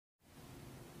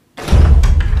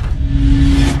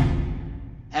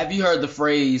Have you heard the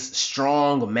phrase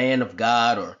strong man of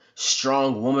God or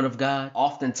strong woman of God?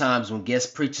 Oftentimes when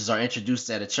guest preachers are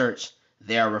introduced at a church,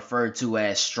 they are referred to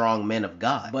as strong men of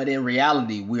God. But in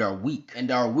reality, we are weak, and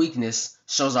our weakness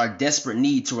shows our desperate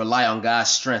need to rely on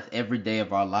God's strength every day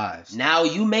of our lives. Now,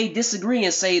 you may disagree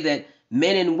and say that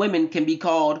men and women can be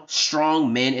called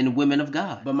strong men and women of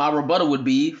God. But my rebuttal would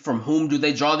be, from whom do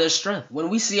they draw their strength? When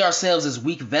we see ourselves as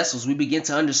weak vessels, we begin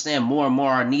to understand more and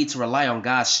more our need to rely on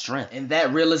God's strength. And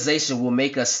that realization will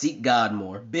make us seek God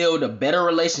more, build a better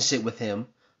relationship with Him,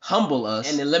 humble us,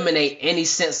 and eliminate any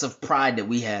sense of pride that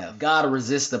we have. God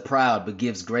resists the proud but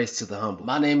gives grace to the humble.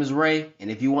 My name is Ray, and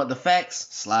if you want the facts,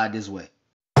 slide this way.